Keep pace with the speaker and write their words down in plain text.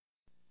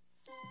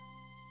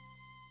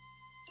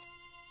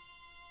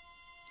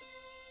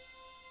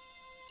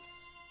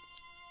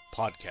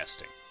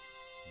Podcasting,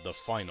 the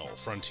final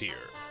frontier.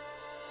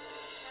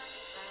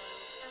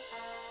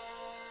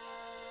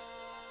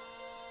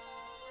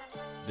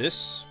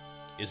 This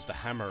is the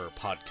Hammer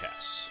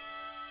Podcast.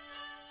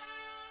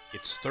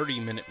 Its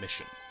 30-minute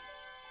mission: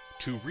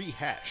 to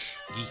rehash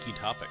geeky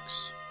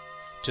topics,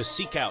 to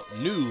seek out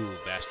new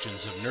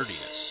bastions of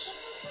nerdiness,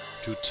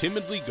 to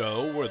timidly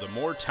go where the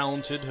more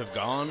talented have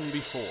gone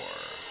before.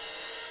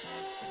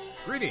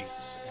 Greetings,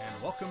 and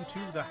welcome to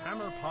the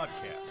Hammer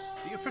Podcast,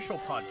 the official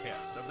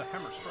podcast of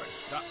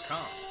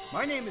thehammerstrikes.com.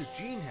 My name is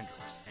Gene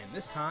Hendricks, and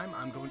this time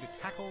I'm going to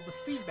tackle the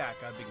feedback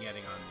I've been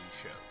getting on these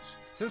shows.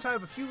 Since I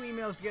have a few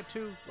emails to get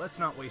to, let's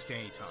not waste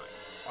any time.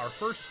 Our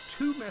first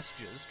two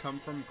messages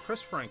come from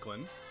Chris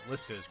Franklin,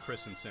 listed as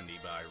Chris and Cindy,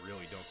 but I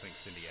really don't think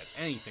Cindy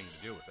had anything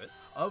to do with it,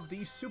 of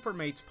the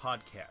Supermates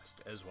podcast,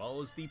 as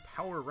well as the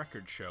Power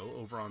Record show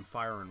over on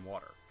Fire and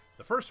Water.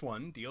 The first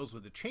one deals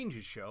with the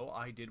Changes show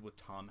I did with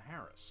Tom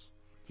Harris.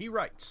 He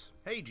writes,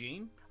 "Hey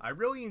Gene, I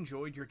really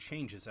enjoyed your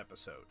Changes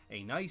episode.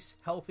 A nice,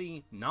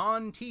 healthy,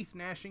 non-teeth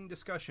gnashing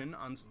discussion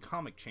on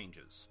comic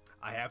changes.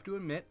 I have to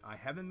admit, I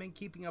haven't been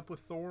keeping up with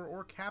Thor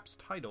or Cap's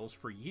titles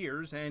for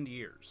years and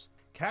years.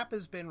 Cap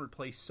has been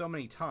replaced so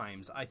many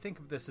times, I think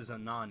of this as a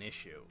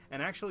non-issue,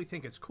 and actually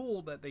think it's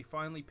cool that they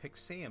finally picked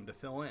Sam to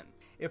fill in.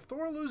 If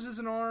Thor loses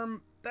an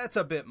arm, that's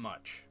a bit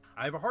much.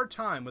 I have a hard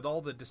time with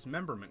all the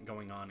dismemberment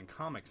going on in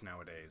comics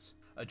nowadays.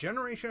 A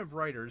generation of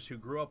writers who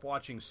grew up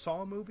watching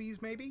Saw movies,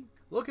 maybe?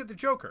 Look at the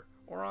Joker,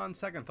 or on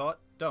second thought,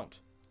 don't.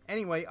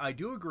 Anyway, I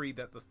do agree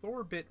that the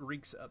Thor bit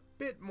reeks a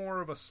bit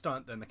more of a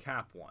stunt than the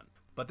Cap one,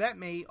 but that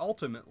may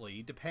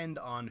ultimately depend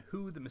on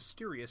who the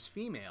mysterious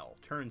female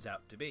turns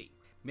out to be.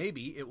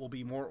 Maybe it will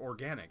be more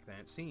organic than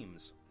it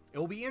seems. It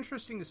will be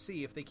interesting to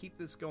see if they keep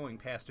this going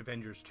past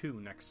Avengers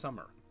 2 next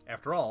summer.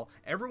 After all,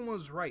 everyone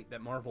was right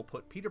that Marvel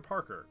put Peter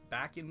Parker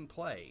back in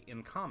play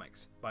in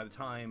comics by the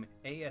time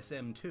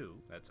ASM2,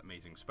 that's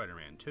Amazing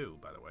Spider-Man 2,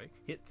 by the way,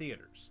 hit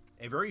theaters.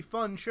 A very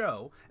fun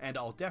show, and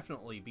I'll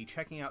definitely be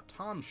checking out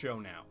Tom's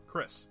show now,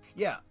 Chris.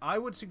 Yeah, I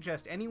would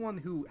suggest anyone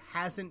who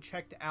hasn't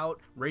checked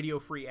out Radio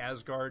Free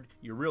Asgard,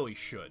 you really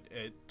should.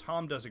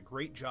 Tom does a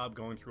great job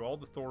going through all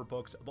the Thor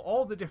books of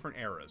all the different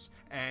eras,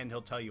 and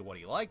he'll tell you what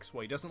he likes,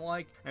 what he doesn't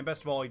like, and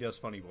best of all, he does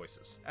funny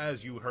voices,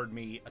 as you heard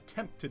me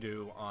attempt to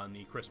do on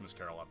the Christmas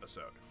Carol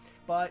episode.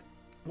 But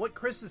what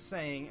Chris is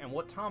saying, and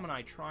what Tom and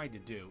I tried to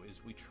do,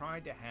 is we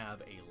tried to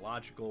have a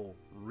logical,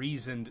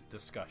 reasoned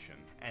discussion.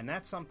 And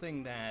that's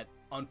something that,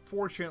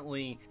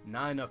 unfortunately,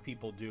 not enough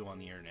people do on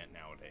the internet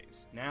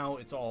nowadays. Now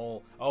it's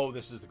all, oh,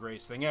 this is the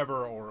greatest thing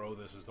ever, or oh,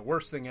 this is the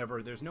worst thing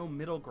ever. There's no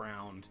middle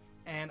ground.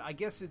 And I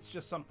guess it's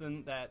just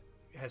something that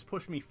has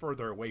pushed me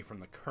further away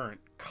from the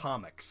current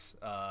comics,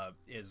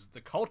 is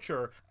the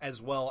culture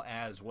as well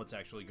as what's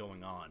actually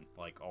going on,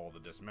 like all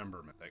the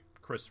dismemberment that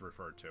Chris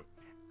referred to.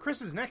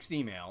 Chris's next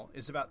email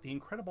is about the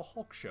Incredible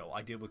Hulk show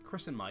I did with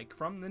Chris and Mike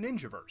from the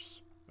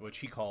Ninjaverse, which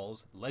he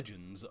calls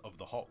Legends of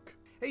the Hulk.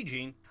 Hey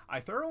Gene, I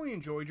thoroughly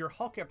enjoyed your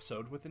Hulk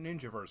episode with the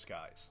Ninjaverse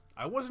guys.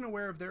 I wasn't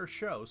aware of their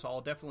show, so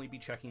I'll definitely be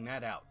checking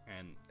that out.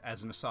 And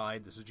as an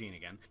aside, this is Gene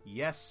again,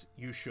 yes,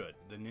 you should.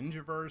 The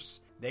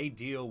Ninjaverse, they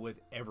deal with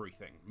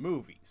everything.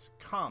 Movies,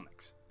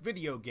 comics,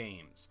 video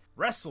games,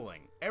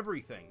 wrestling,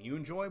 everything. You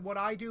enjoy what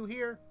I do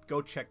here?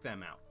 Go check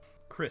them out.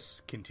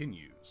 Chris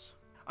continues.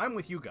 I'm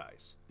with you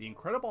guys. The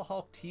Incredible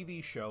Hulk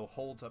TV show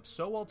holds up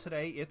so well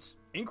today, it's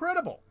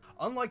incredible.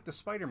 Unlike the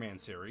Spider-Man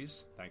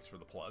series, thanks for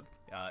the plug,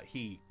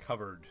 he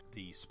covered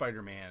the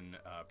Spider-Man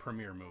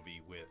premiere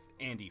movie with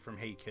Andy from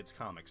Hey Kids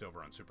Comics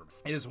over on Superman.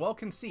 It is well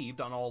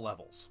conceived on all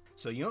levels,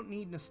 so you don't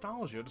need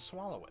nostalgia to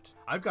swallow it.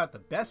 I've got the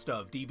best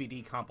of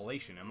DVD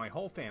compilation, and my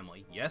whole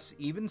family, yes,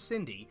 even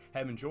Cindy,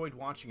 have enjoyed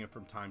watching it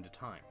from time to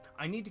time.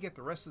 I need to get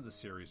the rest of the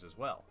series as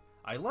well.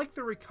 I like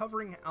the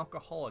recovering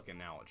alcoholic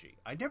analogy.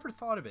 I never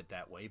thought of it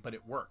that way, but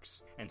it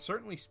works, and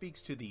certainly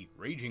speaks to the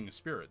raging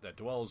spirit that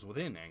dwells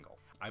within angle.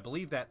 I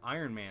believe that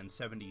Iron Man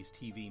 70s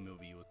TV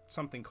movie with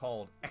something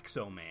called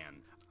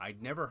Exo-Man.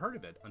 I'd never heard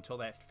of it until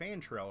that fan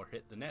trailer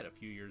hit the net a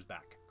few years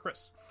back.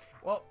 Chris.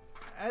 Well,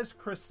 as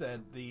Chris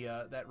said,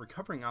 that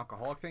recovering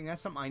alcoholic thing,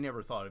 that's something I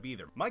never thought of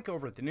either. Mike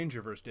over at the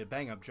Ninjaverse did a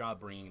bang-up job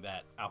bringing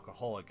that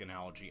alcoholic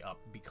analogy up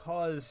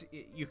because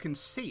you can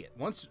see it.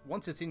 Once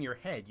it's in your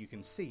head, you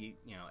can see,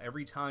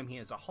 every time he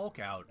has a Hulk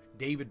out,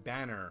 David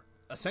Banner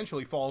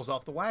essentially falls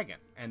off the wagon,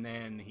 and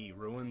then he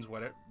ruins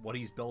what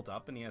he's built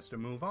up, and he has to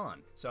move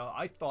on. So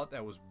I thought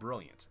that was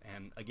brilliant.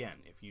 And again,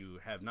 if you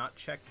have not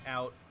checked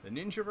out the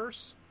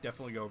Ninjaverse,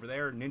 definitely go over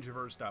there.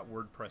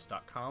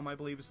 Ninjaverse.wordpress.com, I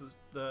believe, is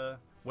the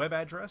web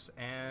address,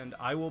 and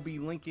I will be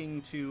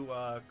linking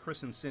to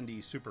Chris and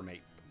Cindy's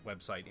Supermate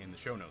website in the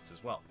show notes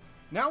as well.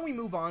 Now we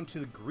move on to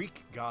the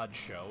Greek God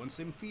show and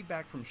some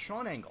feedback from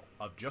Sean Engel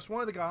of Just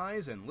One of the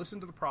Guys and Listen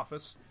to the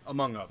Prophets,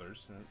 among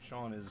others.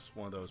 Sean is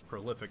one of those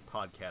prolific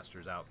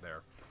podcasters out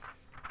there.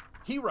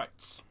 He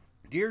writes,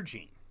 Dear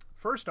Gene,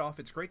 first off,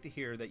 it's great to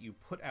hear that you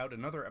put out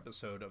another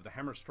episode of the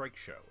Hammer Strike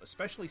show,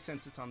 especially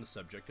since it's on the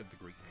subject of the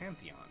Greek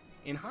pantheon.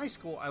 In high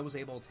school, I was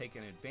able to take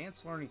an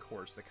advanced learning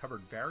course that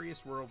covered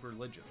various world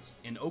religions,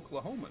 in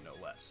Oklahoma no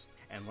less,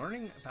 and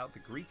learning about the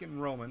Greek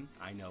and Roman,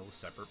 I know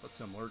separate but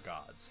similar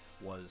gods,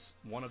 was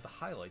one of the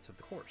highlights of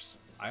the course.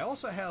 I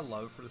also had a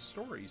love for the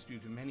stories due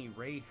to many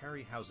Ray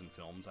Harryhausen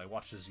films I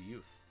watched as a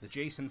youth. The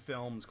Jason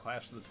films,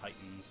 Clash of the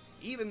Titans,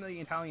 even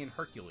the Italian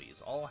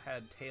Hercules all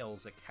had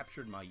tales that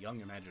captured my young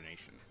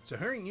imagination. So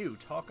hearing you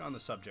talk on the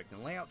subject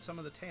and lay out some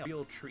of the tales,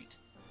 real treat.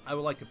 I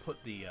would like to put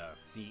the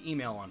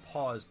email on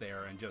pause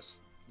there and just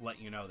let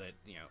you know that,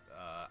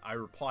 I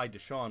replied to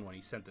Sean when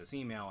he sent this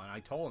email, and I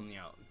told him,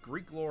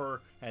 Greek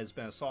lore has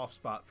been a soft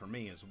spot for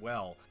me as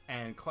well,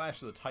 and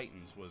Clash of the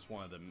Titans was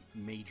one of the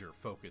major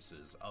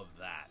focuses of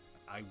that.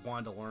 I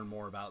wanted to learn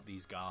more about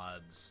these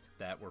gods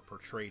that were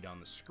portrayed on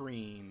the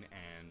screen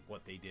and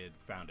what they did.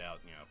 Found out,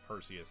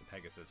 Perseus and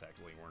Pegasus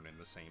actually weren't in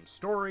the same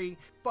story.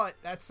 But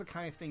that's the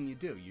kind of thing you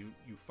do. You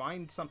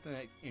find something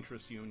that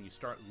interests you and you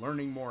start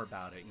learning more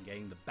about it and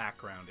getting the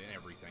background and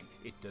everything.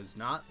 It does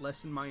not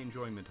lessen my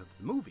enjoyment of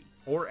the movie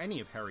or any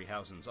of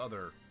Harryhausen's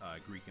other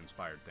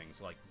Greek-inspired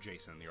things like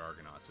Jason and the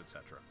Argonauts,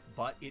 etc.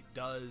 But it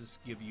does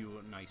give you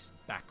a nice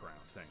background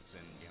of things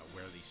and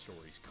where these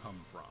stories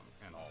come from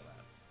and all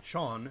that.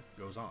 Sean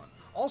goes on.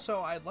 Also,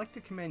 I'd like to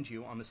commend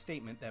you on the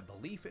statement that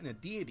belief in a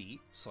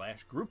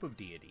deity/group of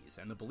deities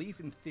and the belief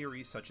in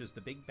theories such as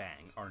the Big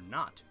Bang are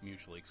not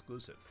mutually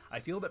exclusive. I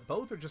feel that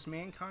both are just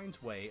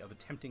mankind's way of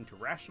attempting to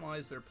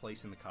rationalize their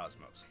place in the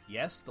cosmos.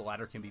 Yes, the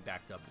latter can be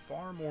backed up with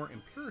far more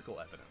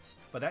empirical evidence,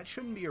 but that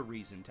shouldn't be a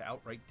reason to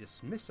outright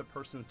dismiss a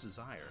person's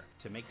desire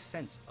to make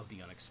sense of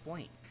the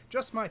unexplained.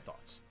 Just my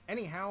thoughts.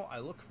 Anyhow, I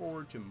look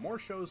forward to more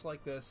shows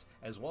like this,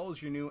 as well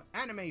as your new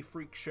Anime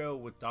Freak show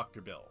with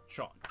Dr. Bill.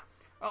 Sean.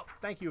 Oh,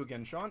 thank you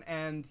again, Sean.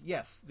 And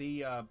yes,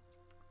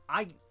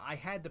 I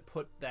had to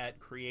put that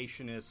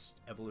creationist,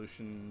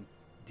 evolution,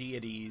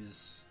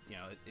 deities,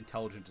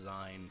 intelligent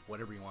design,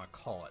 whatever you want to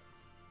call it.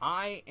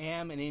 I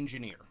am an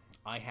engineer.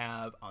 I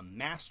have a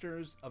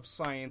Master's of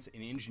Science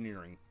in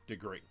Engineering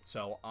degree.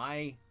 So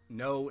I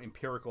know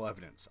empirical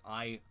evidence.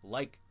 I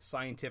like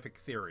scientific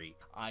theory.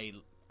 I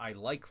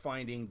like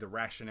finding the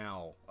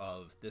rationale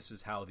of this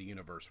is how the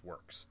universe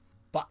works.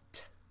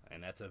 But,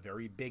 and that's a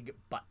very big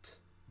but,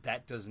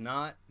 that does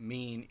not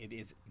mean it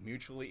is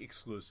mutually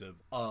exclusive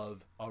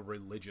of a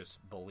religious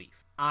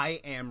belief. I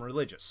am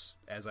religious,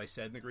 as I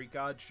said in the Greek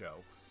God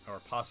show,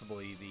 or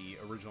possibly the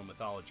original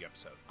mythology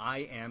episode. I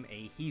am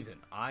a heathen.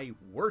 I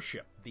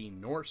worship the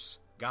Norse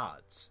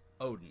gods.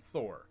 Odin,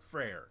 Thor,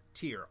 Freyr,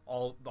 Tyr,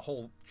 the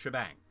whole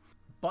shebang.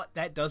 But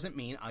that doesn't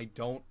mean I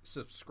don't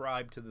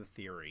subscribe to the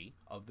theory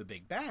of the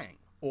Big Bang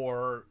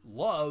or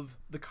love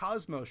the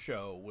Cosmos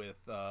show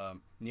with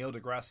Neil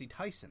deGrasse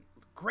Tyson.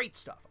 Great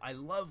stuff. I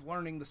love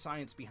learning the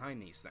science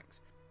behind these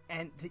things.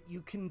 And that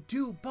you can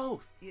do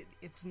both.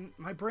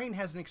 My brain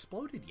hasn't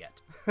exploded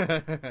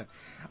yet.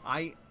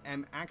 I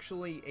am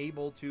actually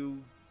able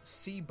to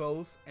see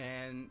both,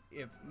 and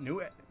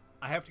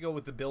I have to go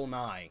with the Bill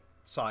Nye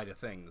side of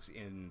things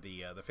in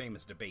the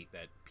famous debate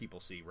that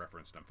people see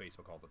referenced on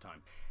Facebook all the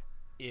time.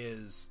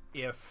 Is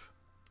if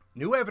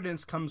new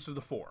evidence comes to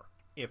the fore,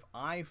 if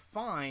I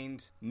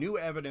find new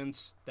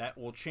evidence that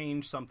will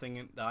change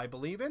something that I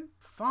believe in,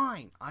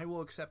 fine, I will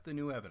accept the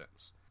new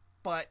evidence.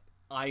 But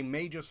I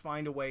may just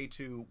find a way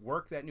to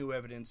work that new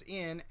evidence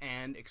in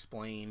and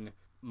explain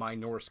my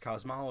Norse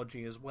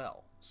cosmology as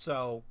well.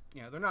 So,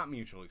 they're not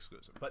mutually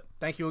exclusive. But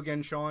thank you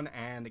again, Sean.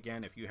 And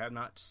again, if you have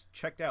not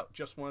checked out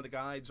just one of the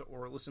guides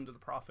or listened to the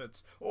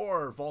Prophets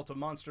or Vault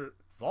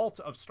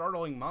of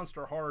Startling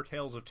Monster Horror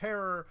Tales of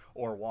Terror,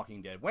 or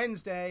Walking Dead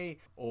Wednesday,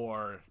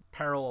 or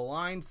Parallel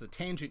Lines, the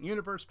Tangent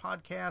Universe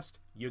podcast,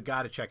 you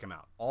gotta check them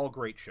out. All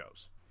great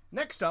shows.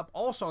 Next up,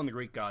 also on the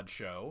Greek God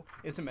Show,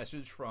 is a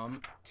message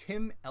from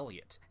Tim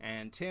Elliott.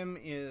 And Tim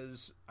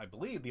is, I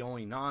believe, the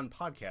only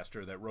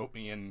non-podcaster that wrote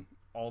me in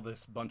all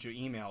this bunch of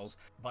emails,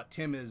 but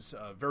Tim is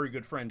a very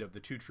good friend of the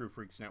Two True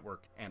Freaks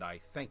Network, and I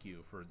thank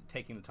you for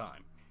taking the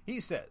time. He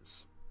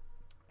says,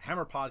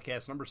 Hammer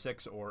Podcast number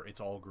 6, or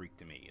It's All Greek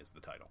to Me, is the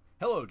title.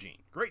 Hello, Gene.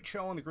 Great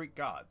show on the Greek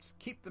gods.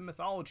 Keep the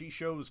mythology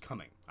shows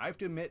coming. I have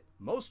to admit,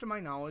 most of my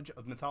knowledge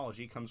of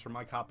mythology comes from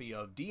my copy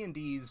of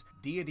D&D's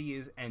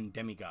Deities and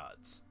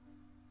Demigods.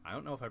 I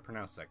don't know if I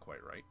pronounced that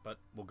quite right, but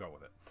we'll go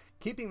with it.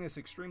 Keeping this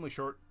extremely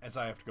short, as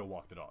I have to go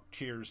walk the dog.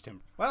 Cheers,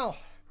 Tim. Well,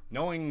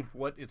 knowing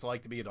what it's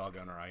like to be a dog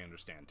owner, I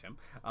understand, Tim.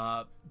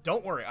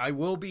 Don't worry, I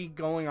will be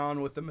going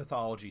on with the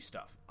mythology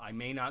stuff. I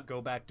may not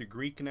go back to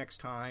Greek next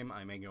time.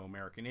 I may go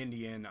American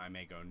Indian. I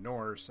may go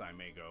Norse. I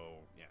may go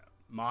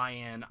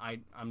Mayan.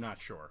 I'm not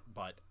sure.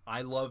 But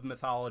I love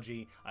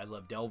mythology. I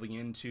love delving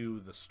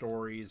into the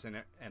stories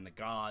and the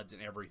gods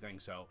and everything.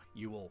 So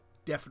you will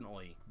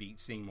definitely be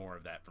seeing more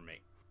of that from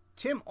me.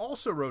 Tim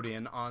also wrote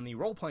in on the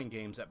role-playing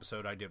games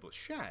episode I did with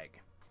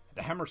Shag.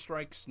 The Hammer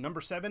Strikes number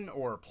 7,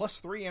 or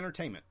 +3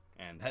 entertainment.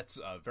 And that's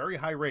a very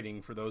high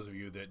rating for those of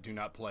you that do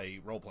not play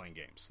role-playing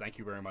games. Thank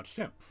you very much,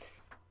 Tim.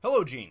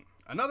 Hello, Gene.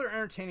 Another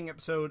entertaining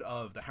episode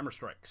of The Hammer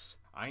Strikes.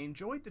 I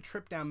enjoyed the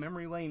trip down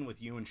memory lane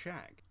with you and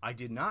Shag. I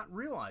did not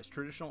realize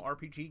traditional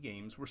RPG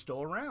games were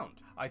still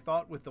around. I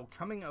thought with the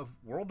coming of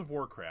World of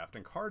Warcraft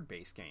and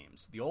card-based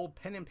games, the old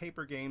pen and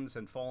paper games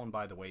had fallen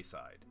by the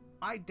wayside.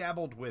 I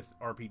dabbled with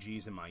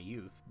RPGs in my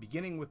youth,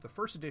 beginning with the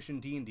first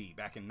edition D&D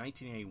back in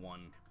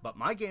 1981, but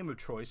my game of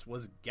choice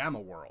was Gamma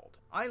World.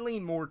 I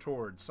lean more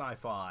toward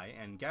sci-fi,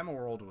 and Gamma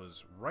World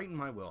was right in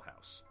my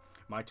wheelhouse.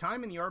 My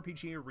time in the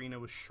RPG arena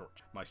was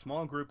short. My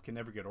small group can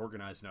never get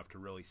organized enough to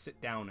really sit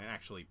down and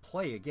actually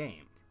play a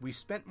game. We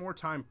spent more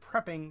time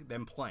prepping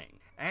than playing,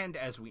 and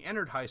as we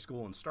entered high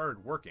school and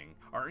started working,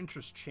 our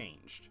interests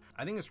changed.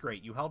 I think it's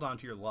great you held on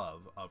to your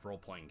love of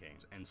role-playing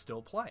games and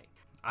still play.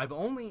 I've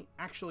only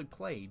actually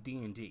played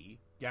D&D,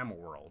 Gamma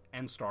World,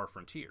 and Star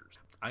Frontiers.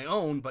 I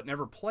own but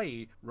never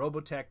played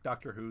Robotech,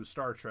 Doctor Who,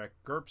 Star Trek,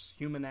 GURPS,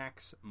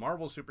 Humanax,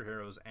 Marvel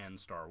Superheroes, and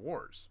Star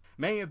Wars.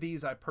 Many of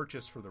these I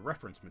purchased for the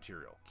reference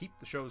material. Keep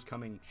the shows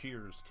coming.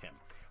 Cheers, Tim.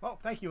 Well,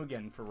 thank you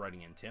again for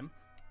writing in, Tim.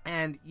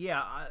 And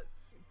yeah,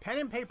 pen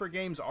and paper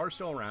games are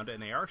still around,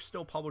 and they are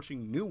still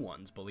publishing new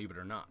ones, believe it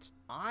or not.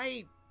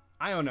 I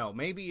don't know,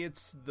 maybe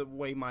it's the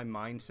way my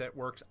mindset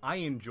works. I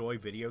enjoy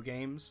video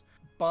games,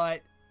 but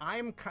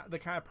I'm the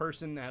kind of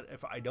person that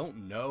if I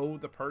don't know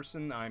the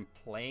person I'm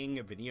playing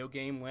a video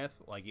game with,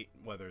 like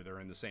whether they're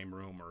in the same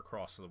room or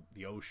across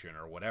the ocean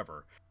or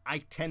whatever, I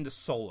tend to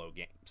solo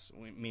games,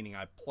 meaning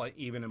I play,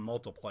 even in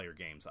multiplayer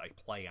games, I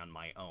play on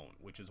my own,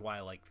 which is why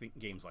I like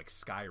games like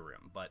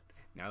Skyrim. But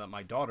now that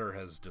my daughter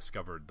has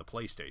discovered the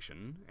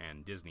PlayStation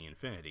and Disney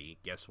Infinity,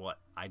 guess what?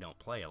 I don't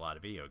play a lot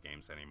of video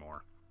games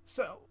anymore.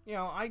 So, you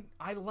know, I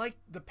like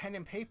the pen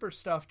and paper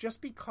stuff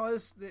just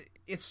because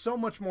it's so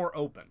much more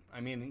open.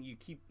 I mean, you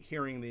keep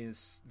hearing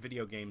these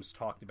video games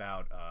talked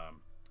about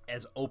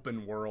as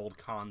open world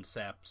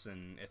concepts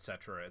and et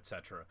cetera, et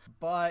cetera.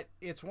 But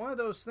it's one of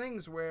those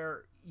things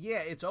where, yeah,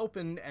 it's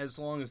open as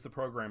long as the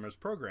programmers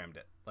programmed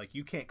it. Like,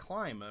 you can't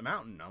climb a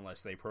mountain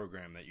unless they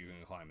program that you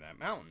can climb that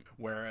mountain.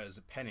 Whereas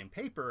pen and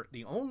paper,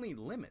 the only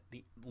limit,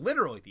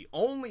 literally the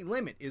only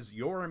limit is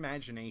your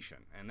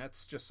imagination. And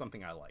that's just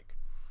something I like.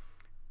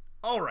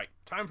 Alright,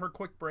 time for a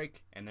quick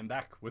break, and then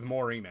back with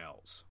more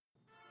emails.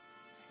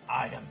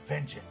 I am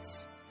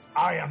vengeance.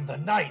 I am the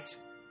night.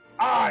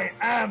 I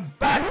am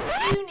back!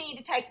 You need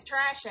to take the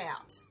trash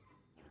out.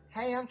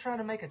 Hey, I'm trying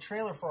to make a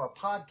trailer for a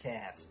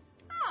podcast.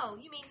 Oh,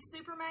 you mean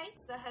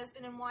Supermates, the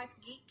husband and wife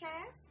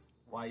Geekcast?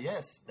 Why,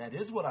 yes, that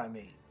is what I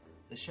mean.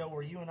 The show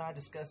where you and I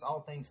discuss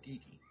all things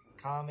geeky.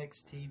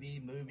 Comics,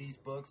 TV, movies,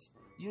 books,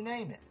 you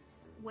name it.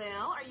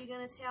 Well, are you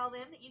going to tell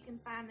them that you can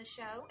find the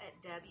show at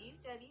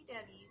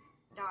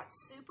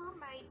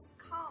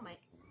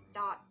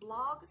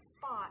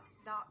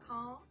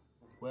www.supermatescomic.blogspot.com?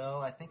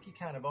 Well, I think you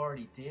kind of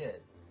already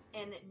did.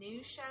 And that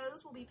new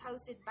shows will be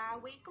posted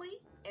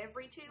bi-weekly,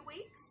 every 2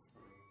 weeks?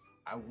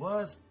 I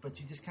was, but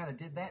you just kind of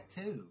did that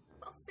too.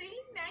 Well, see,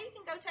 now you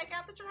can go take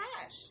out the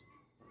trash.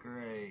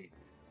 Great.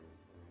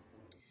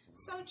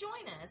 So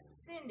join us,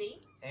 Cindy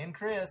and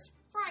Chris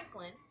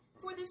Franklin,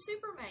 for the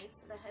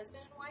Supermates, the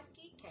husband and wife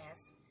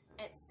Geekcast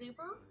at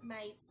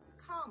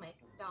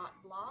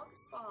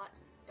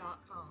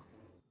supermatescomic.blogspot.com.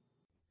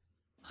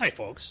 Hi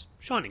folks,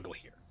 Sean Ingle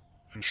here.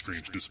 And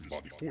strange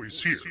disembodied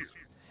voice here.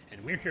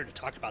 And we're here to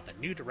talk about the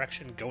new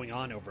direction going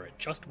on over at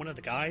Just One of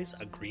the Guys,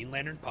 a Green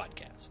Lantern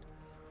podcast.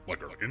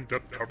 Like our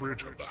in-depth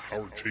coverage of the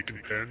Howard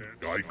Chaykin pen,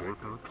 Guy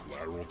Gardner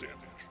Collateral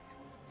Damage.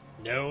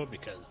 No,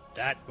 because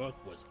that book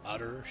was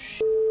utter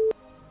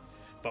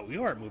But we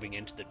are moving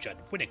into the Judd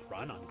Winnick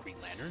run on Green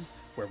Lantern,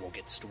 where we'll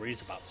get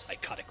stories about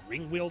psychotic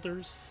ring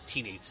wielders,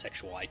 teenage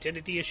sexual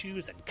identity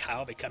issues, and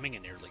Kyle becoming a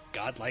nearly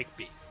godlike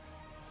being.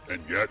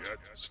 And yet,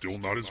 still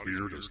not as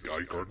weird as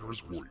Guy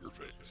Gardner's warrior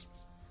phase.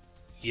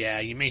 Yeah,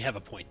 you may have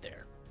a point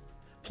there.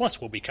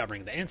 Plus, we'll be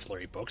covering the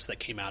ancillary books that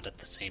came out at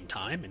the same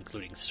time,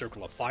 including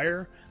Circle of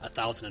Fire,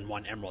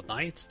 1001 Emerald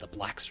Knights, the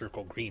Black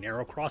Circle Green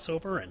Arrow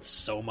crossover, and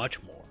so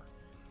much more.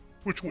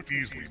 Which will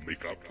easily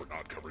make up for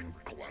not covering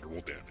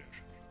Collateral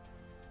Damage.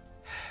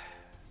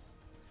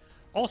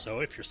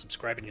 Also, if you're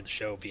subscribing to the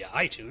show via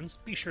iTunes,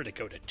 be sure to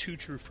go to Two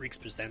True Freaks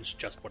Presents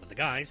Just One of the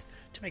Guys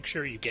to make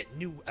sure you get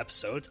new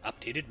episodes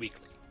updated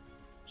weekly.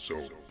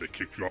 So, they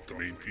kicked you off the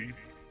main feed?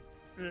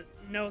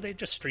 No, they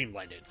just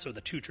streamlined it so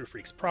the Two True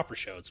Freaks proper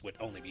shows would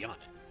only be on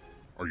it.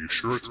 Are you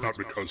sure it's not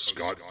because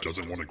Scott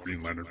doesn't want a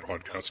Green Lantern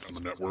podcast on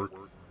the network?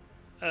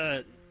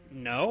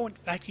 No. In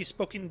fact, he's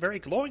spoken very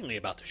glowingly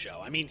about the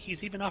show. I mean,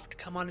 he's even offered to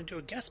come on and do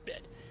a guest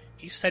bit.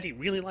 He said he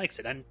really likes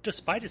it, and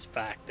despite his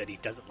fact that he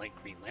doesn't like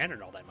Green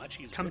Lantern all that much,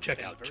 he's come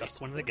check out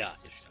Just One of the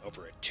Guys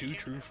over at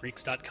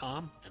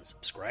twotruefreaks.com and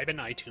subscribe in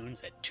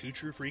iTunes at Two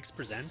True Freaks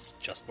Presents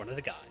Just One of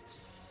the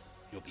Guys.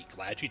 You'll be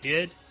glad you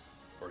did,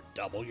 or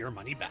double your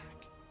money back.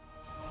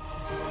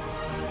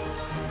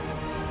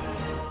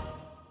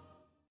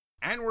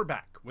 And we're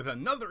back with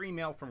another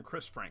email from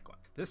Chris Franklin,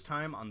 this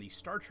time on the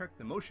Star Trek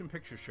The Motion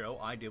Picture Show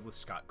I did with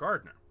Scott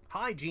Gardner.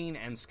 Hi, Gene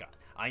and Scott.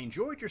 I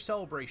enjoyed your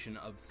celebration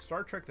of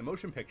Star Trek The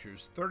Motion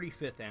Picture's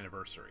 35th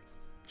anniversary.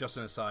 Just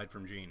an aside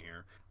from Gene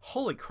here.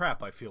 Holy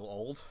crap, I feel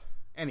old.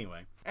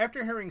 Anyway,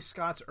 after hearing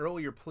Scott's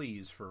earlier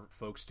pleas for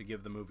folks to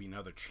give the movie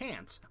another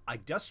chance, I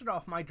dusted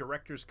off my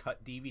director's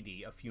cut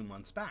DVD a few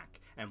months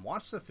back and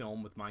watched the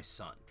film with my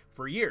son.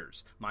 For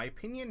years, my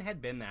opinion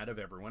had been that of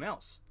everyone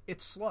else.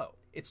 It's slow,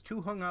 it's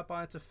too hung up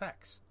on its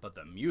effects, but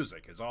the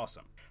music is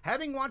awesome.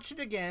 Having watched it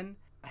again,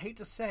 I hate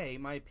to say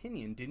my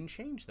opinion didn't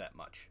change that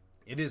much.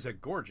 It is a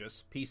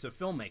gorgeous piece of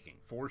filmmaking,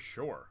 for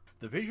sure.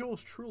 The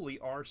visuals truly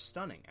are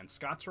stunning, and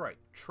Scott's right,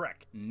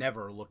 Trek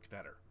never looked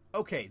better.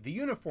 Okay, the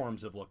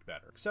uniforms have looked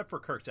better, except for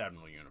Kirk's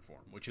Admiral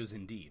uniform, which is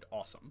indeed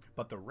awesome,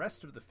 but the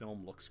rest of the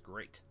film looks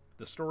great.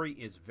 The story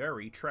is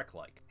very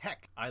Trek-like.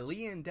 Heck,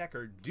 Ilia and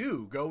Decker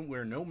do go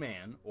where no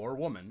man or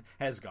woman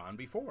has gone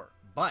before.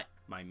 But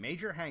my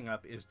major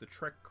hang-up is the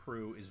Trek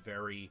crew is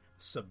very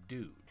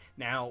subdued.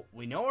 Now,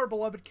 we know our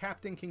beloved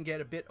captain can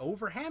get a bit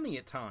over-hammy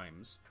at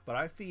times, but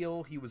I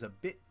feel he was a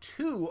bit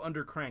too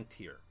undercranked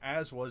here,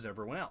 as was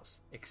everyone else,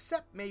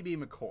 except maybe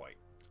McCoy.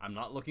 I'm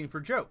not looking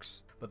for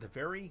jokes, but the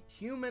very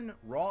human,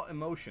 raw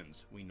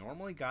emotions we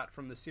normally got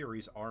from the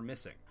series are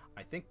missing.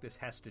 I think this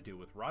has to do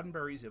with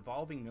Roddenberry's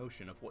evolving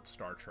notion of what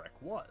Star Trek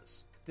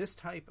was. This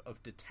type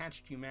of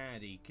detached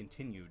humanity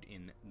continued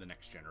in The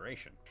Next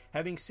Generation.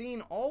 Having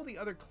seen all the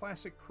other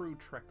classic crew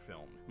Trek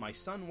films, my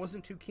son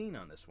wasn't too keen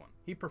on this one.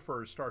 He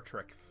prefers Star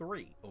Trek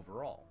 3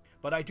 overall.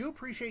 But I do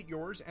appreciate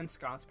yours and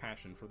Scott's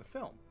passion for the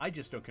film. I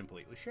just don't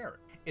completely share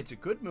it. It's a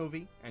good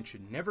movie and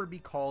should never be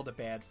called a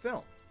bad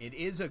film. It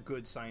is a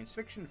good science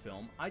fiction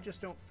film, I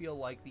just don't feel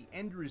like the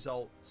end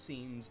result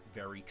seems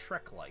very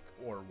Trek-like,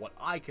 or what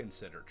I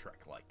consider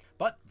Trek-like.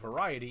 But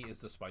variety is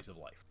the spice of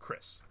life.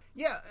 Chris.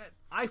 Yeah,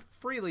 I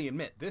freely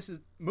admit this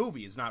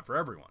movie is not for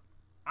everyone.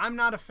 I'm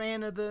not a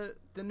fan of the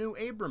new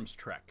Abrams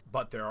Trek,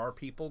 but there are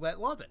people that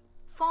love it.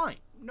 Fine,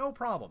 no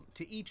problem,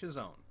 to each his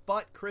own.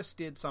 But Chris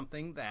did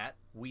something that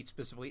we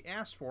specifically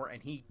asked for,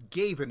 and he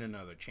gave it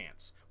another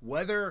chance.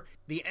 Whether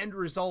the end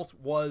result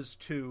was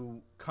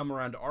to come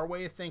around to our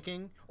way of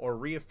thinking, or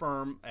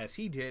reaffirm, as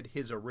he did,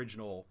 his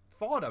original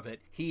thought of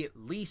it, he at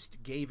least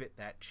gave it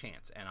that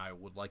chance, and I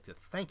would like to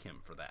thank him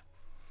for that.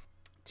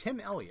 Tim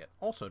Elliott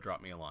also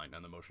dropped me a line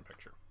on the motion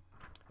picture.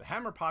 The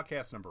Hammer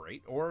Podcast number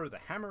 8, or The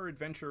Hammer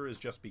Adventure is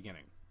Just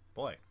Beginning.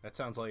 Boy, that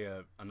sounds like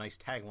a nice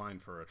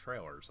tagline for a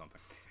trailer or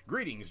something.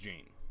 Greetings,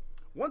 Gene.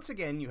 Once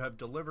again, you have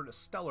delivered a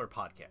stellar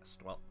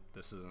podcast. Well,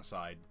 this is an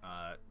aside.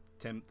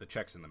 Tim, the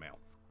check's in the mail.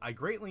 I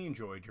greatly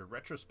enjoyed your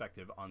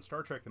retrospective on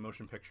Star Trek the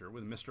Motion Picture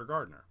with Mr.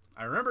 Gardner.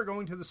 I remember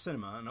going to the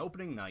cinema on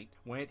opening night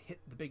when it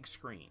hit the big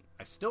screen.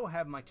 I still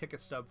have my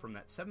ticket stub from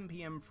that 7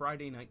 p.m.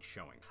 Friday night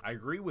showing. I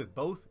agree with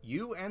both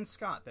you and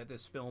Scott that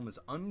this film is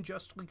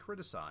unjustly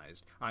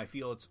criticized. I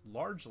feel it's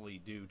largely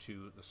due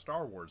to the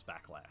Star Wars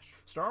backlash.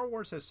 Star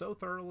Wars has so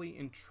thoroughly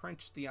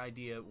entrenched the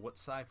idea of what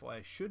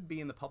sci-fi should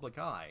be in the public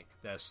eye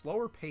that a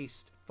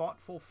slower-paced,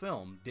 thoughtful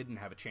film didn't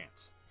have a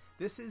chance.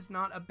 This is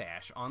not a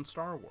bash on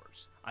Star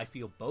Wars. I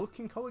feel both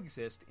can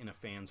coexist in a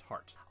fan's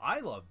heart. I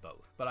love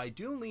both, but I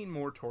do lean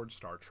more towards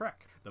Star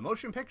Trek. The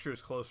motion picture is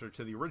closer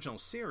to the original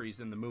series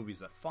than the movies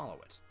that follow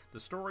it.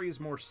 The story is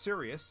more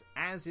serious,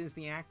 as is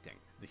the acting.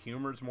 The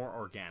humor is more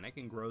organic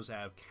and grows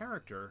out of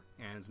character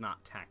and is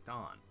not tacked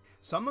on.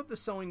 Some of the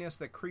silliness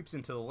that creeps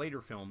into the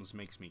later films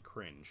makes me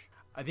cringe.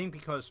 I think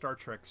because Star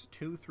Trek's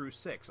 2 through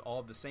 6 all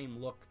have the same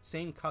look,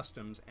 same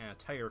customs, and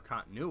entire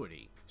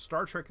continuity,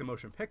 Star Trek the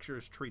Motion Picture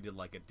is treated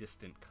like a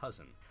distant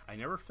cousin. I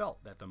never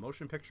felt that the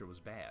motion picture was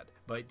bad,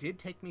 but it did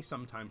take me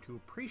some time to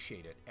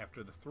appreciate it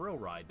after the thrill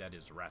ride that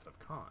is Wrath of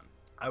Khan.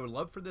 I would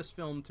love for this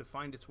film to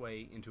find its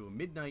way into a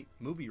midnight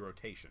movie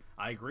rotation.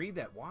 I agree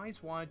that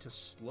Wise wanted to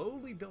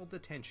slowly build the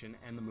tension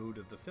and the mood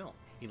of the film.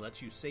 He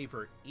lets you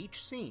savor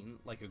each scene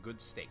like a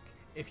good steak.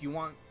 If you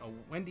want a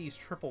Wendy's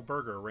triple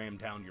burger rammed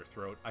down your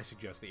throat, I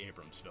suggest the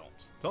Abrams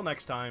films. Till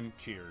next time,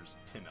 cheers,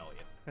 Tim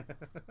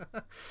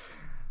Elliott.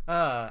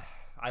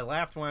 I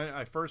laughed when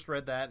I first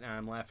read that, and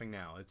I'm laughing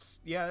now.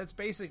 That's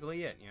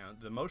basically it.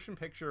 The motion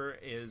picture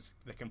is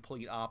the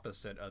complete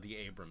opposite of the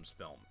Abrams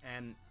film.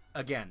 And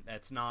again,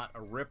 that's not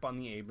a rip on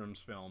the Abrams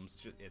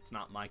films. It's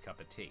not my cup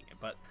of tea.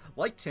 But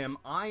like Tim,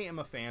 I am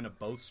a fan of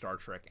both Star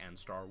Trek and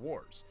Star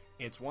Wars.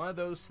 It's one of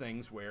those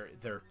things where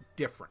they're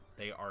different.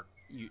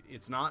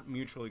 It's not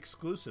mutually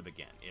exclusive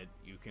again.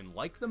 You can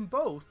like them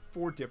both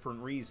for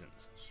different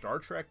reasons. Star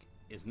Trek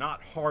is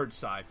not hard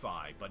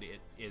sci-fi, but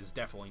it is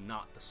definitely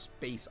not the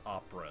space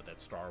opera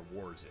that Star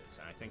Wars is.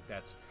 And I think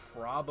that's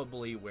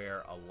probably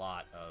where a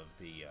lot of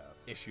the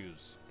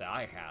issues that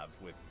I have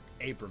with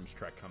Abrams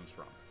Trek comes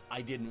from.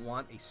 I didn't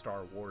want a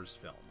Star Wars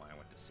film when I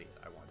went to see it.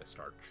 I wanted a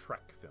Star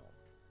Trek film.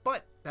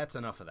 But that's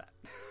enough of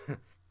that.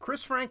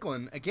 Chris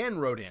Franklin again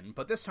wrote in,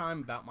 but this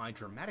time about my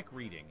dramatic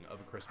reading of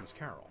A Christmas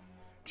Carol.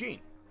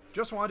 Gene,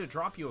 just wanted to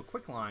drop you a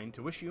quick line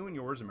to wish you and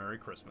yours a Merry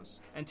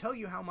Christmas, and tell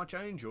you how much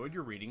I enjoyed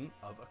your reading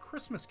of A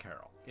Christmas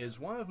Carol. It is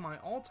one of my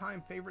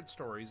all-time favorite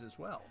stories as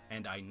well,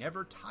 and I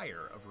never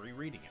tire of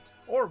rereading it,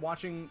 or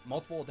watching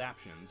multiple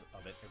adaptions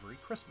of it every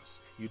Christmas.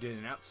 You did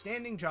an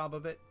outstanding job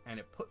of it, and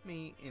it put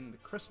me in the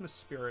Christmas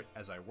spirit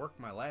as I worked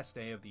my last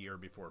day of the year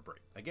before break.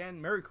 Again,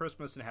 Merry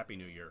Christmas and Happy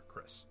New Year,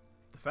 Chris.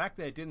 The fact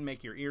that it didn't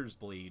make your ears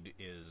bleed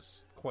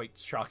is quite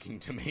shocking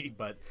to me,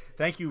 but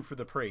thank you for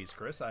the praise,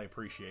 Chris. I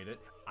appreciate it.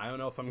 I don't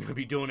know if I'm going to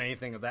be doing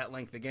anything of that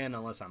length again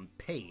unless I'm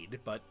paid,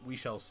 but we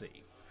shall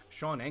see.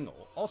 Sean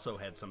Engel also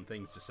had some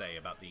things to say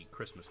about the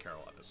Christmas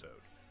Carol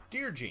episode.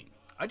 Dear Gene,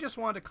 I just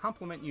wanted to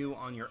compliment you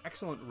on your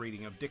excellent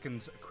reading of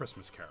Dickens' A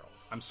Christmas Carol.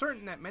 I'm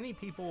certain that many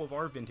people of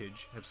our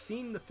vintage have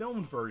seen the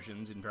filmed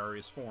versions in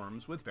various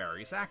forms with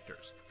various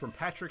actors, from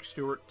Patrick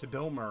Stewart to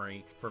Bill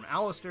Murray, from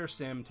Alastair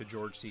Sim to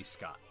George C.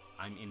 Scott.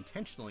 I'm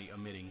intentionally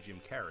omitting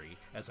Jim Carrey,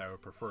 as I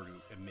would prefer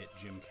to omit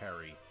Jim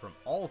Carrey from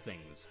all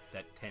things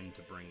that tend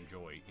to bring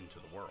joy into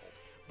the world.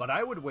 But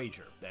I would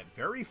wager that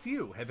very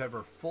few have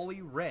ever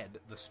fully read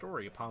the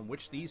story upon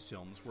which these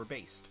films were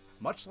based,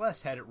 much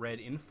less had it read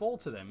in full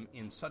to them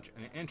in such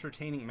an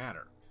entertaining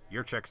manner.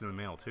 Your check's in the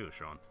mail too,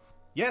 Sean.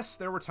 Yes,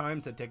 there were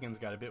times that Dickens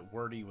got a bit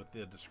wordy with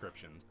the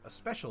descriptions,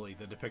 especially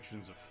the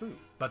depictions of food.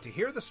 But to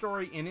hear the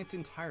story in its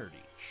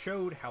entirety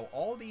showed how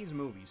all these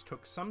movies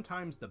took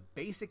sometimes the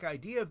basic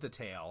idea of the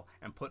tale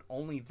and put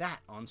only that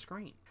on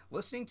screen.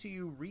 Listening to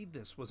you read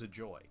this was a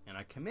joy, and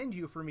I commend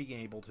you for being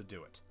able to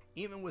do it.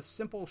 Even with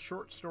simple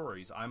short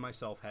stories, I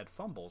myself had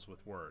fumbles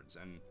with words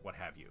and what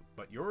have you,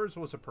 but yours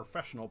was a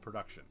professional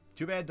production.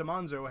 Too bad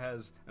DiManzo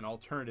has an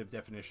alternative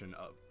definition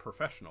of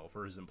professional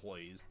for his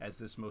employees, as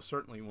this most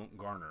certainly won't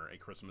garner a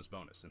Christmas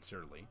bonus.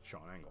 Sincerely,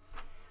 Sean Engel.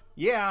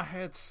 Yeah,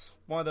 it's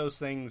one of those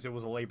things. It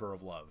was a labor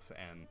of love,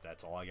 and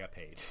that's all I got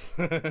paid.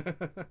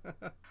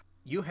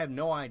 You have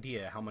no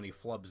idea how many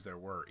flubs there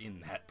were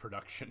in that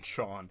production,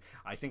 Sean.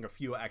 I think a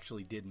few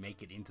actually did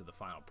make it into the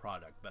final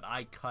product, but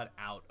I cut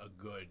out a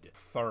good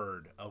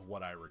third of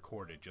what I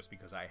recorded just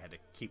because I had to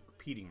keep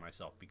repeating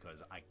myself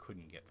because I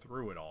couldn't get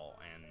through it all,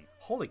 and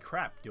holy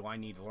crap, do I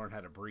need to learn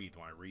how to breathe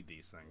when I read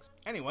these things.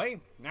 Anyway,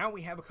 now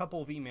we have a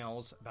couple of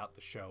emails about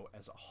the show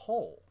as a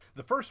whole.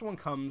 The first one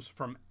comes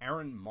from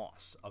Aaron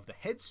Moss of the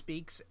Head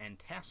Speaks and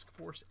Task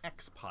Force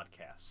X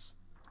podcasts.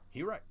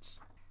 He writes,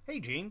 Hey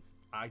Gene,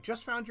 I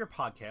just found your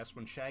podcast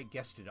when Shag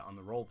guested on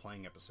the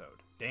role-playing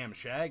episode. Damn,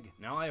 Shag,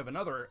 now I have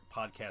another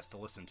podcast to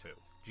listen to.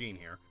 Gene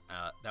here.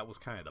 That was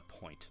kind of the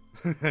point.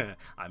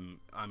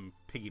 I'm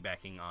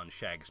piggybacking on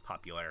Shag's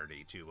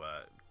popularity to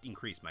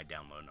increase my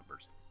download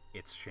numbers.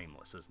 It's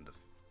shameless, isn't it?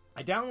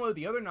 I downloaded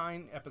the other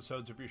 9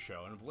 episodes of your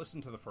show and have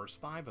listened to the first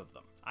 5 of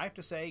them. I have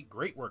to say,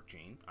 great work,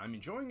 Gene. I'm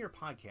enjoying your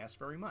podcast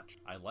very much.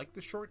 I like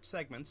the short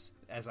segments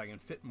as I can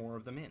fit more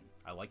of them in.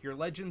 I like your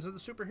Legends of the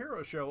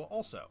Superhero show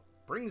also.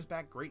 Brings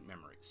back great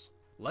memories.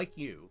 Like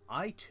you,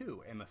 I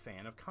too am a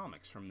fan of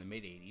comics from the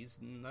mid-80s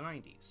and the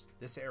 90s.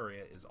 This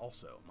area is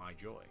also my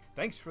joy.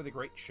 Thanks for the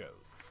great show.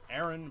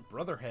 Aaron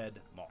Brotherhead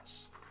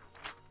Moss.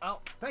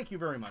 Well, thank you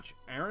very much,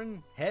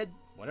 Aaron, Head,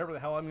 whatever the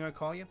hell I'm going to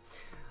call you.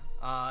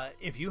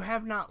 If you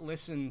have not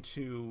listened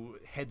to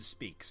Head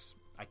Speaks,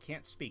 I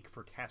can't speak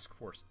for Task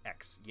Force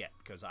X yet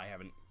because I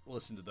haven't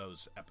listened to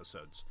those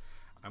episodes.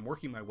 I'm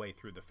working my way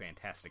through the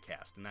Fantastic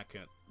Cast, and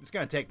it's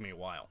going to take me a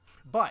while.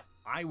 But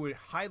I would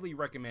highly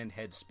recommend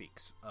Head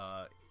Speaks.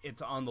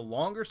 It's on the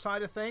longer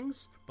side of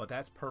things, but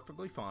that's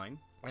perfectly fine.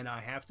 And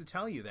I have to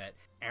tell you that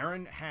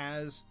Aaron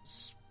has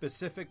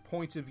specific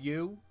points of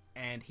view,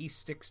 and he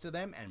sticks to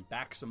them and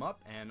backs them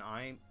up. And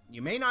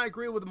you may not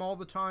agree with them all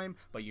the time,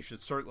 but you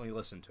should certainly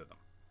listen to them.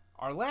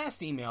 Our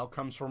last email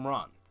comes from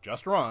Ron,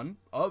 just Ron,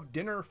 of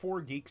Dinner for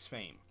Geeks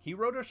fame. He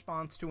wrote a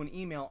response to an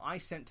email I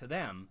sent to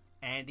them,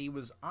 and he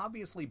was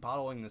obviously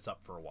bottling this up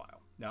for a while.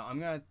 Now, I'm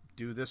going to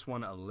do this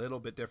one a little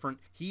bit different.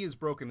 He has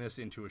broken this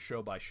into a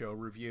show-by-show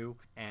review,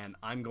 and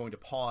I'm going to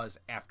pause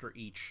after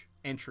each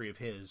entry of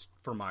his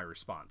for my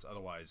response.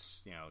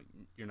 Otherwise,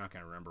 you're not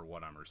going to remember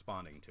what I'm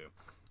responding to.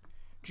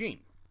 Gene,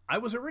 I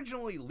was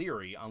originally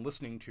leery on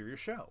listening to your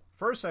show.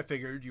 First, I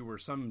figured you were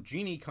some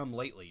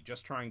genie-come-lately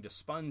just trying to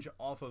sponge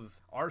off of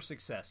our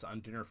success on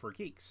Dinner for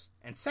Geeks.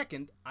 And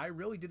second, I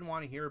really didn't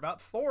want to hear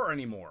about Thor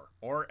anymore,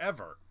 or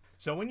ever.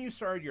 So when you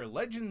started your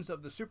Legends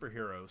of the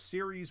Superhero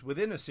series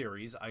within a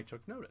series, I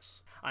took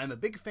notice. I'm a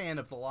big fan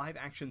of the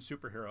live-action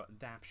superhero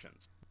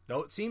adaptations.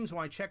 Though it seems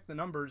when I check the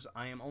numbers,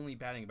 I am only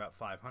batting about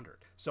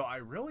 500. So I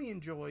really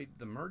enjoyed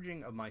the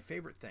merging of my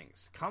favorite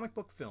things, comic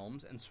book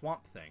films and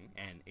Swamp Thing,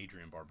 and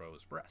Adrienne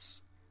Barbeau's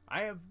breasts.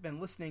 I have been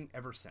listening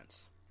ever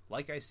since.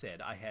 Like I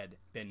said, I had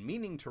been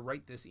meaning to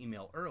write this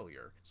email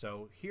earlier,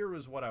 so here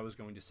is what I was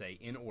going to say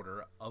in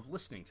order of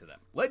listening to them.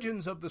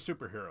 Legends of the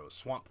Superheroes,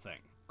 Swamp Thing.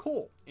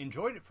 Cool.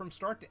 Enjoyed it from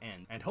start to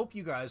end, and hope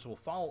you guys will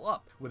follow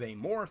up with a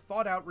more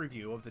thought-out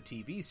review of the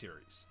TV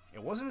series.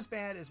 It wasn't as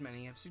bad as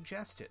many have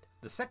suggested.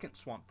 The second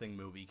Swamp Thing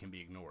movie can be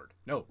ignored.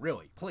 No,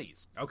 really,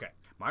 please. Okay,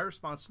 my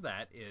response to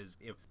that is,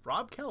 if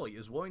Rob Kelly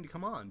is willing to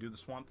come on and do the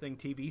Swamp Thing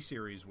TV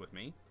series with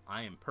me,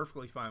 I am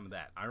perfectly fine with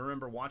that. I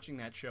remember watching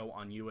that show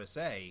on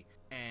USA,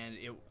 and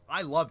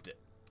I loved it.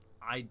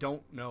 I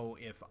don't know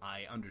if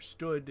I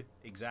understood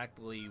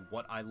exactly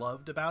what I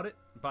loved about it,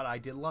 but I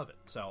did love it.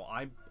 So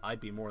I'd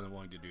be more than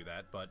willing to do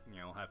that, but,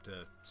 I'll have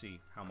to see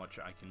how much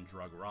I can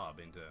drug Rob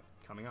into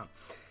coming on.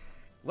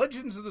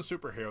 Legends of the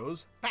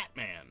Superheroes,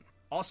 Batman.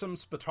 Awesome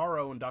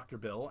Spataro and Dr.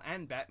 Bill,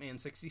 and Batman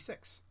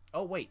 66.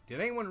 Oh wait, did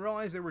anyone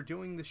realize they were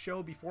doing the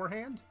show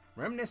beforehand?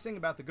 Reminiscing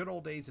about the good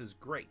old days is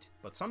great,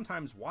 but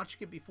sometimes watching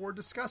it before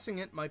discussing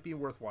it might be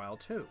worthwhile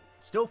too.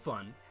 Still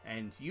fun,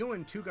 and you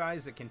and two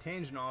guys that can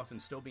tangent off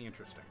and still be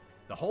interesting.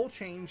 The whole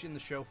change in the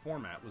show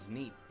format was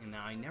neat, and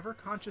I never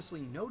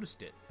consciously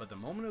noticed it, but the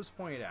moment it was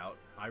pointed out,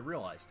 I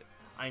realized it.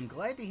 I am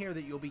glad to hear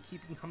that you'll be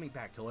keeping coming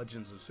back to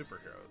Legends of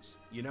Superheroes.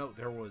 You know,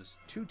 there was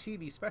 2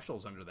 TV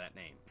specials under that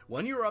name.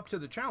 When you're up to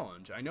the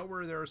challenge, I know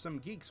where there are some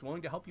geeks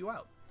willing to help you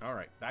out.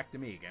 Alright, back to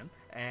me again.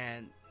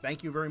 And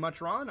thank you very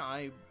much, Ron.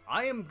 I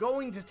am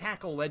going to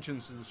tackle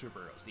Legends of the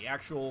Superheroes, the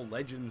actual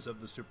Legends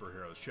of the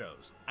Superheroes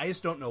shows. I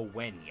just don't know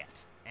when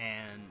yet.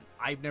 And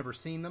I've never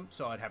seen them,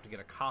 so I'd have to get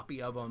a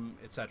copy of them,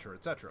 etc.,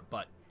 etc.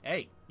 But,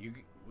 hey,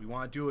 we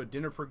want to do a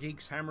Dinner for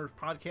Geeks Hammer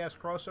podcast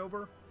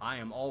crossover? I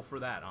am all for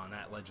that on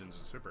that Legends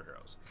of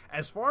Superheroes.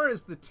 As far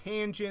as the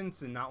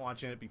tangents and not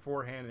watching it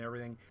beforehand and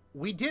everything,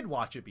 we did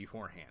watch it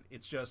beforehand.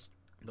 It's just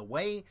the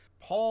way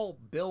Paul,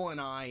 Bill, and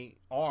I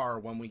are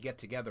when we get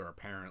together,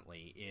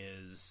 apparently,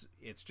 is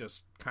it's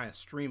just kind of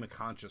stream of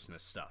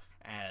consciousness stuff.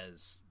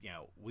 As, you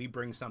know, we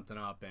bring something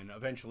up and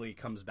eventually it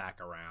comes back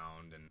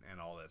around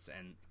and all this.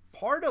 And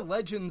part of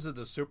Legends of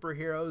the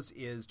Superheroes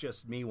is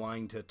just me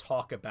wanting to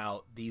talk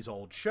about these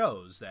old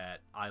shows that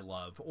I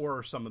love,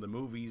 or some of the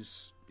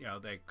movies, you know,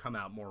 that come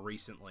out more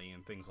recently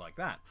and things like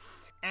that.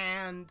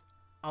 And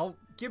I'll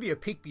give you a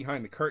peek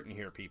behind the curtain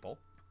here, people.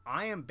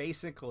 I am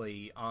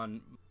basically,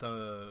 on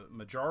the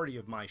majority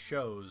of my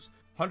shows,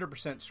 100%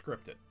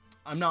 scripted.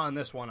 I'm not on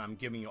this one, I'm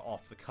giving you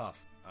off-the-cuff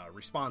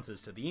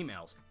responses to the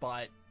emails,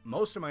 but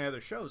most of my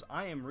other shows,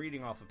 I am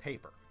reading off of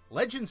paper.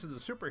 Legends of the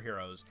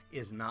Superheroes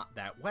is not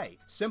that way,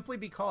 simply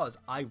because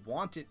I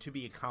want it to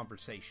be a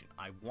conversation.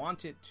 I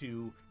want it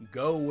to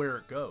go where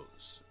it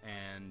goes,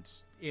 and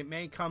it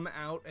may come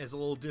out as a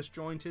little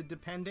disjointed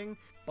depending,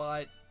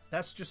 but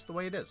that's just the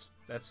way it is.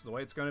 That's the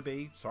way it's going to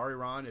be. Sorry,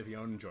 Ron, if you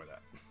don't enjoy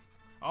that.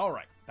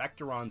 Alright, back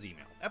to Ron's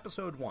email.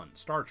 Episode 1,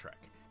 Star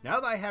Trek. Now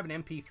that I have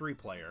an MP3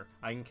 player,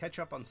 I can catch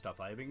up on stuff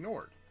I have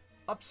ignored.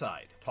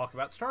 Upside, talk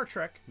about Star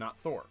Trek, not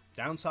Thor.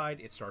 Downside,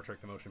 it's Star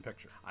Trek the Motion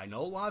Picture. I know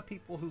a lot of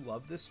people who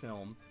love this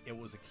film. It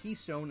was a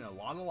keystone in a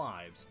lot of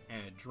lives,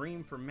 and a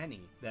dream for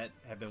many that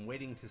have been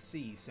waiting to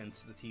see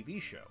since the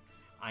TV show.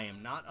 I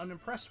am not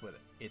unimpressed with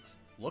it.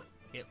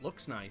 It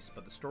looks nice,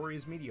 but the story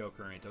is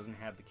mediocre and it doesn't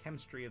have the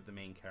chemistry of the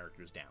main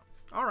characters down.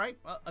 Alright,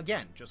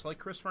 again, just like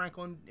Chris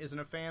Franklin isn't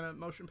a fan of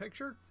motion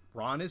picture,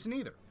 Ron isn't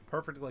either.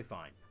 Perfectly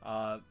fine.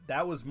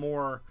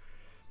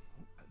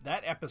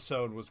 That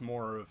episode was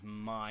more of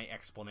my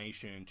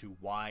explanation to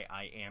why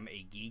I am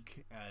a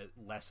geek,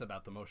 less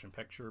about the motion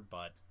picture,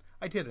 but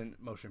I did a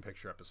motion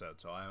picture episode,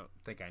 so I don't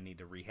think I need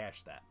to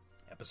rehash that.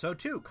 Episode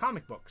 2,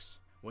 Comic Books.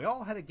 We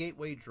all had a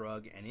gateway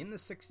drug, and in the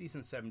 60s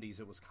and 70s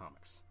it was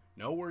comics.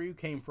 Know where you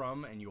came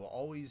from, and you will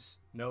always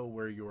know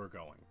where you are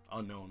going.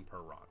 Unknown per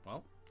Ron.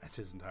 Well, that's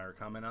his entire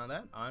comment on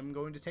that. I'm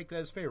going to take that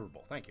as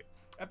favorable. Thank you.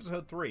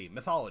 Episode 3,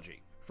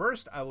 Mythology.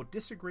 First, I will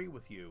disagree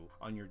with you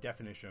on your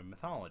definition of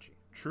mythology.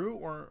 True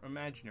or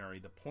imaginary,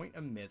 the point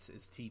of myths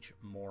is to teach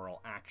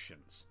moral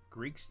actions.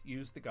 Greeks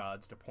used the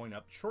gods to point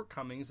up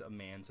shortcomings of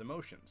man's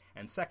emotions.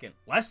 And second,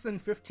 less than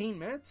 15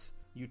 minutes?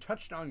 You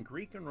touched on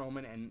Greek and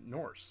Roman and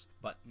Norse,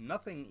 but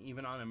nothing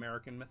even on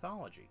American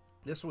mythology.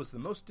 This was the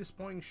most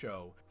disappointing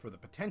show for the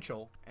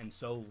potential and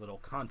so little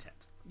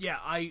content. Yeah,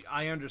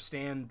 I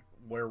understand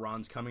where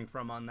Ron's coming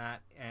from on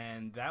that,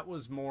 and that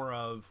was more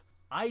of,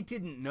 I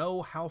didn't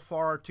know how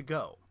far to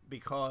go,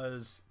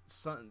 because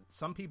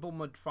some people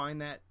would find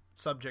that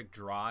subject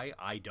dry.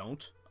 I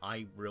don't.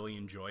 I really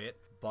enjoy it,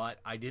 but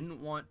I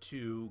didn't want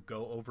to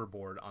go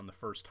overboard on the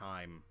first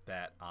time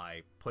that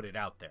I put it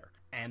out there.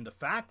 And the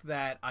fact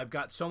that I've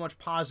got so much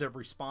positive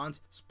response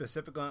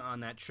specifically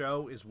on that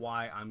show is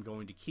why I'm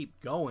going to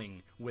keep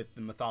going with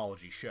the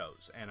mythology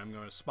shows. And I'm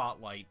going to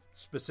spotlight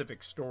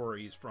specific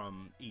stories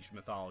from each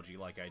mythology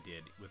like I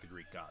did with the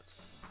Greek gods.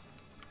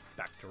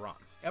 Back to Ron.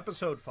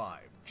 Episode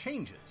 5,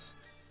 Changes.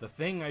 The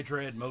thing I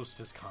dread most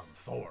has come,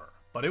 Thor.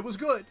 But it was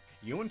good.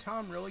 You and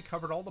Tom really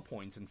covered all the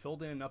points and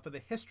filled in enough of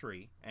the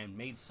history and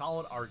made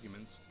solid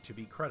arguments to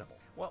be credible.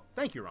 Well,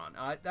 thank you, Ron.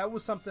 That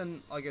was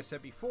something, like I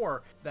said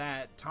before,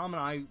 that Tom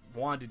and I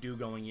wanted to do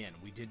going in.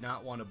 We did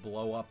not want to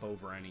blow up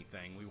over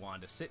anything. We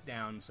wanted to sit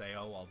down and say,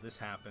 oh, well, this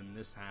happened,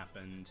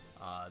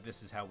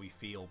 this is how we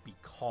feel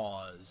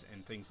because,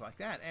 and things like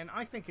that. And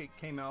I think it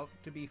came out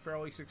to be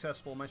fairly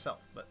successful myself,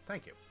 but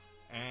thank you.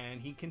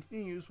 And he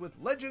continues with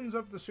Legends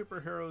of the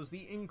Superheroes,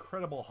 The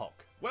Incredible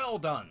Hulk. Well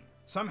done.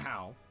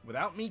 Somehow,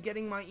 without me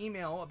getting my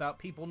email about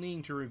people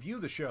needing to review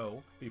the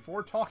show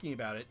before talking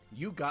about it,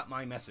 you got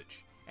my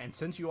message. And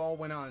since you all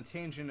went on a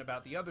tangent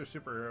about the other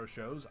superhero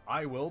shows,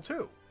 I will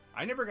too.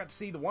 I never got to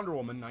see the Wonder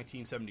Woman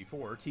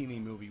 1974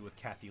 TV movie with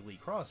Kathy Lee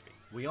Crosby.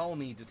 We all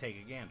need to take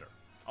a gander.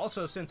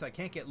 Also, since I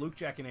can't get Luke,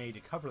 Jack, and Eddie to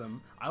cover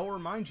them, I will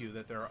remind you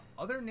that there are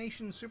other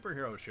nations'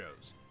 superhero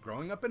shows.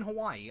 Growing up in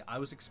Hawaii, I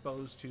was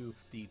exposed to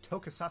the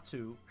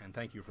tokusatsu, and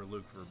thank you for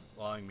Luke for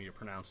allowing me to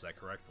pronounce that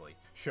correctly,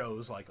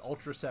 shows like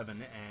Ultra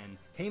 7 and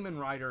Kamen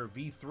Rider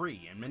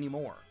V3 and many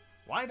more.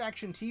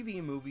 Live-action TV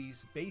and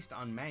movies based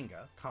on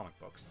manga, comic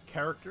books,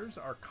 characters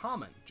are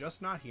common,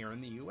 just not here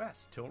in the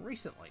US, till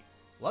recently.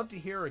 Love to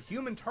hear a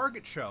human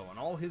target show on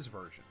all his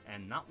versions,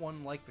 and not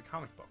one like the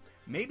comic book.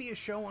 Maybe a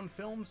show on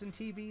films and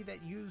TV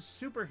that use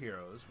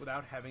superheroes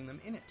without having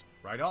them in it.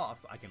 Right off,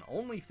 I can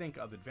only think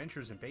of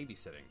Adventures in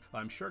Babysitting, but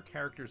I'm sure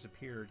characters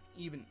appeared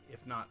even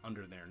if not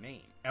under their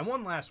name. And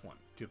one last one,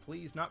 to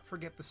please not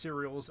forget the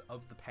serials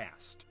of the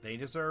past. They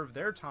deserve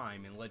their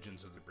time in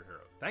Legends of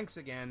Superhero. Thanks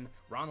again,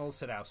 Ronald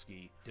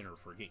Sadowski, Dinner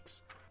for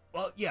Geeks.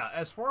 Well, yeah,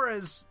 as far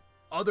as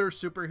other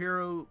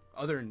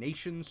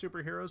nation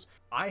superheroes,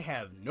 I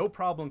have no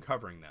problem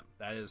covering them.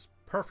 That is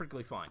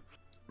perfectly fine.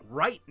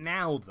 Right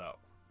now, though,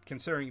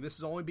 considering this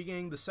is only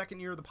beginning the second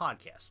year of the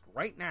podcast,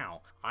 right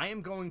now, I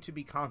am going to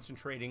be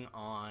concentrating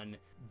on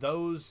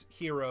those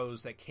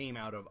heroes that came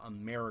out of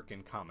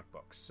American comic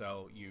books.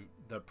 So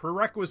the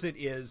prerequisite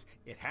is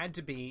it had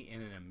to be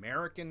in an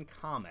American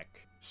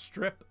comic,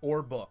 strip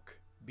or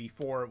book,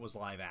 before it was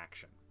live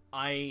action.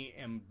 I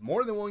am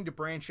more than willing to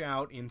branch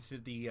out into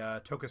the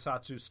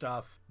tokusatsu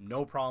stuff,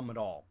 no problem at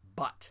all.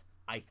 But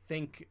I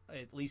think,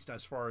 at least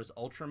as far as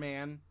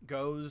Ultraman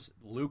goes,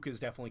 Luke is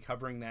definitely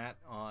covering that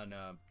on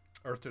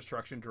Earth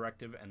Destruction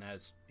Directive, and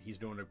as he's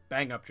doing a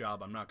bang-up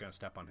job, I'm not going to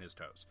step on his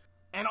toes.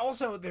 And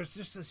also, there's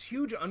just this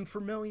huge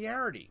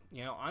unfamiliarity.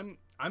 You know, I'm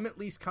at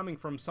least coming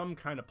from some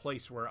kind of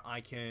place where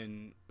I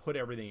can put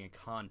everything in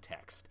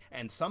context.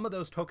 And some of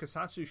those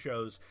tokusatsu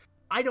shows,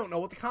 I don't know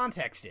what the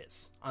context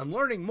is. I'm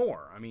learning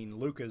more. I mean,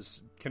 Luke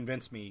has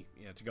convinced me,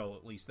 to go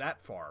at least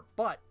that far.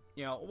 But,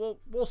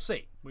 we'll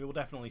see. We will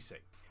definitely see.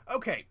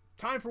 Okay,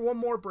 time for one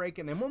more break,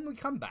 and then when we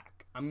come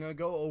back, I'm going to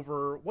go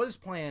over what is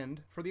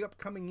planned for the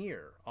upcoming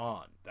year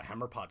on the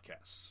Hammer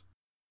Podcasts.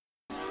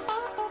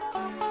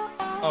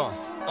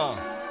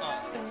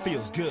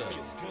 Feels good.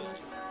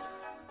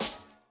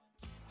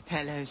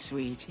 Hello,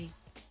 sweetie.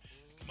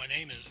 My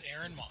name is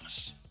Aaron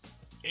Moss,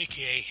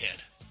 a.k.a.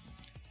 Head.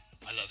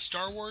 I love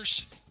Star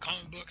Wars,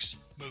 comic books,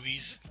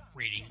 movies,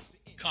 reading,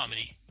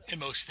 comedy, and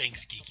most things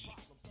geeky.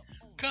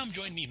 Come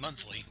join me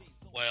monthly,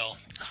 well,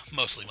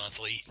 mostly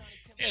monthly,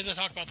 as I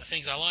talk about the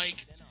things I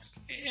like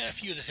and a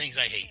few of the things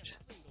I hate.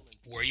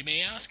 Where, you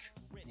may ask?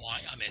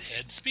 Why, I'm at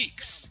Head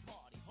Speaks.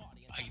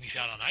 I can be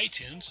found on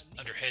iTunes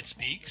under Head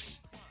Speaks,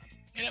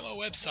 and at my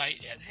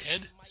website at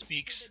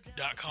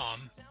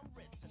headspeaks.com,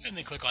 and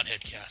then click on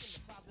Headcasts.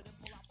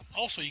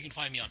 Also, you can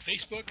find me on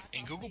Facebook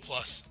and Google+,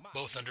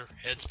 both under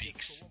Head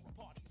Speaks.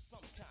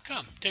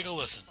 Come, take a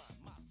listen.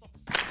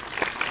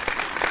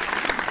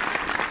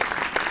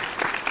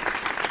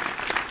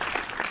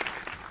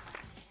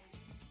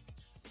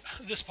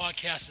 This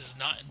podcast is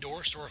not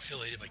endorsed or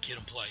affiliated by Kid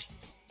and Play.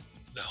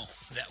 Though,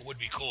 that would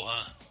be cool,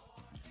 huh?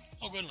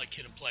 I'll go ahead and let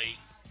Kid and Play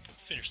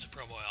finish the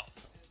promo out.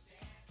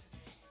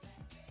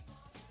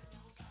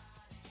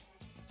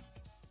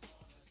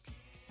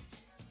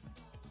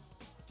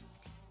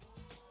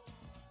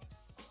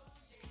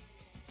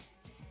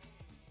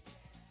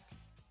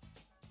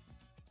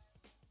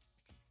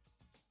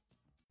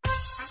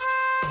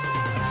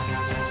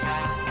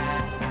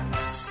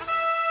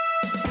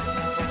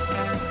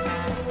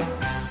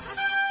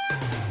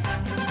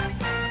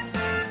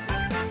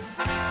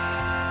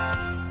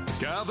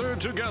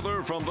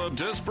 Together from the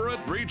disparate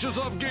reaches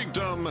of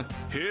geekdom,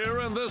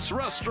 here in this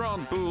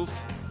restaurant booth,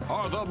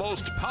 are the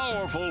most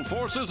powerful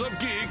forces of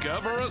geek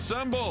ever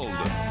assembled.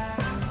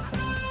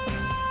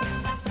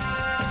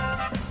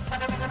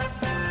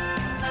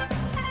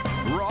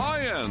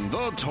 Ryan,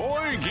 the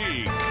Toy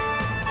Geek.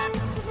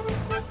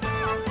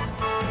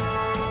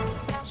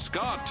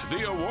 Scott,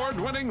 the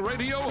award-winning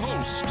radio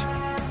host.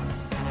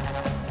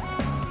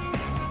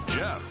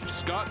 Jeff,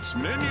 Scott's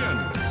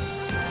minion.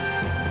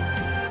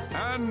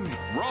 And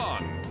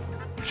Ron,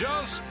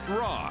 just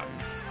Ron,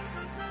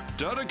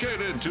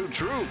 dedicated to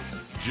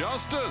truth,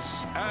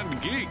 justice,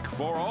 and geek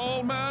for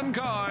all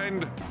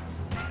mankind.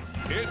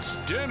 It's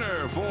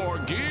Dinner for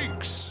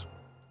Geeks.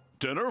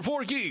 Dinner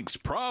for Geeks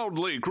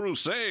proudly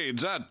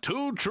crusades at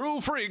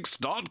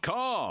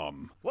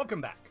twotruefreaks.com.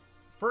 Welcome back.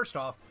 First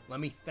off,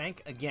 let me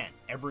thank again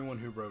everyone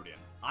who wrote in.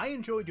 I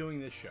enjoy doing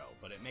this show,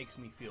 but it makes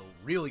me feel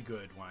really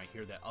good when I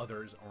hear that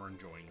others are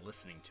enjoying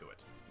listening to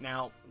it.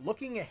 Now,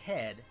 looking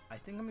ahead, I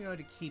think I'm going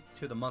to keep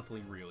to the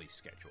monthly release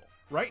schedule.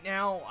 Right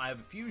now, I have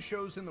a few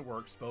shows in the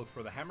works, both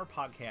for the Hammer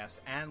Podcast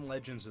and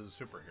Legends of the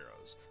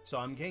Superheroes, so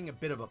I'm getting a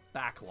bit of a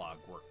backlog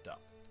worked up.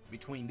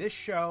 Between this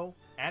show,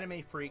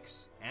 Anime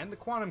Freaks, and the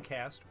Quantum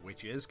Cast,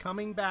 which is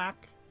coming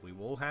back, we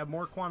will have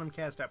more Quantum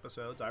Cast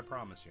episodes, I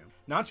promise you.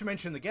 Not to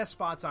mention the guest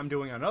spots I'm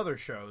doing on other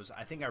shows,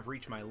 I think I've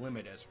reached my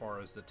limit as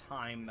far as the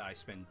time that I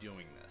spend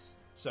doing this.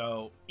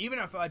 So, even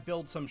if I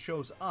build some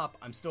shows up,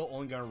 I'm still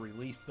only going to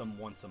release them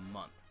once a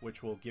month,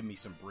 which will give me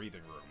some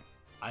breathing room.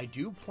 I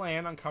do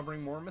plan on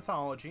covering more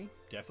mythology,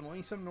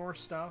 definitely some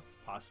Norse stuff,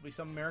 possibly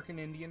some American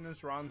Indian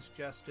as Ron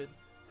suggested.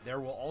 There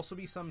will also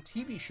be some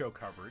TV show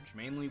coverage,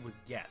 mainly with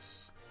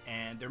guests,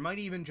 and there might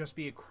even just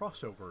be a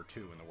crossover or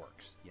two in the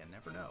works. You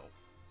never know.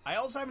 I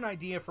also have an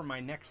idea for my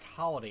next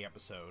holiday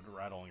episode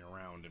rattling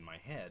around in my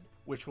head,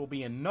 which will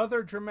be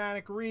another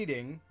dramatic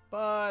reading,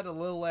 but a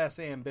little less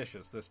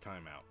ambitious this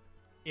time out.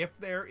 If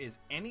there is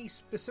any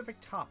specific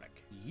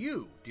topic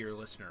you, dear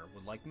listener,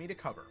 would like me to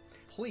cover,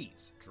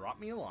 please drop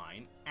me a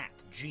line at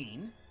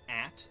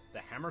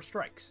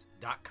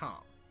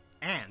gene@thehammerstrikes.com.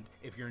 And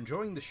if you're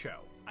enjoying the show,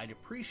 I'd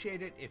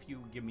appreciate it if you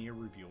would give me a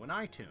review on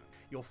iTunes.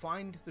 You'll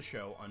find the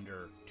show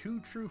under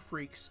Two True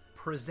Freaks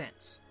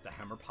Presents the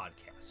Hammer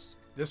Podcasts.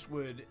 This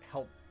would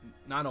help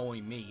not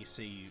only me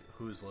see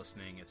who's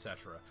listening,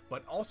 etc.,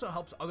 but also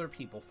helps other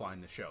people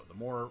find the show. The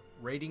more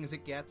ratings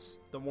it gets,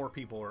 the more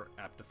people are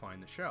apt to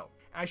find the show.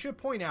 I should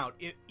point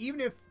out, even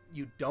if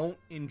you don't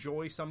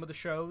enjoy some of the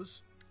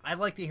shows, I'd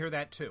like to hear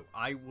that too.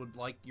 I would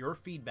like your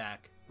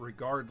feedback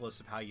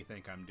regardless of how you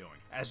think I'm doing.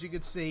 As you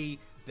could see,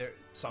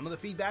 some of the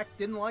feedback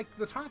didn't like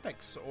the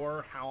topics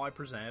or how I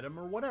presented them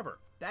or whatever.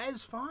 That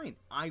is fine.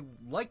 I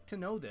like to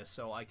know this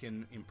so I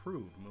can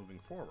improve moving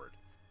forward.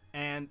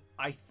 And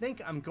I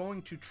think I'm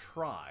going to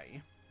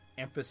try,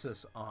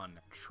 emphasis on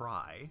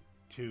try,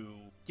 to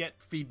get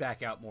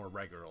feedback out more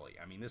regularly.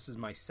 I mean, this is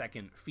my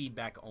second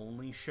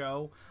feedback-only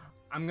show.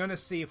 I'm going to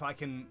see if I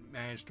can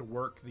manage to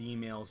work the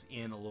emails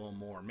in a little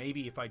more.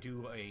 Maybe if I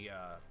do a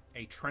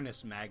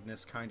Trennis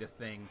Magnus kind of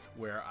thing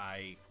where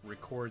I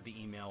record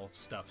the email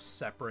stuff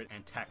separate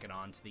and tack it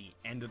on to the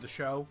end of the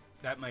show,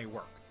 that may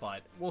work.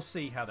 But we'll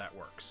see how that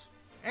works.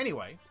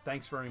 Anyway,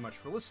 thanks very much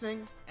for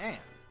listening, and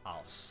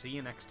I'll see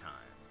you next time.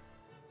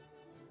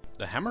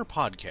 The Hammer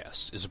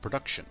Podcast is a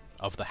production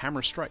of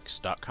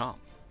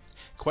thehammerstrikes.com.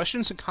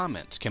 Questions and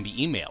comments can be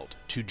emailed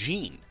to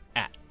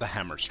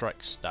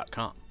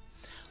gene@thehammerstrikes.com.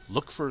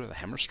 Look for The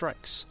Hammer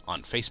Strikes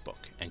on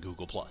Facebook and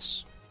Google+.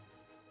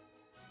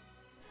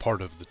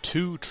 Part of the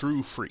Two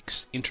True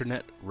Freaks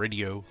Internet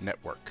Radio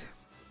Network.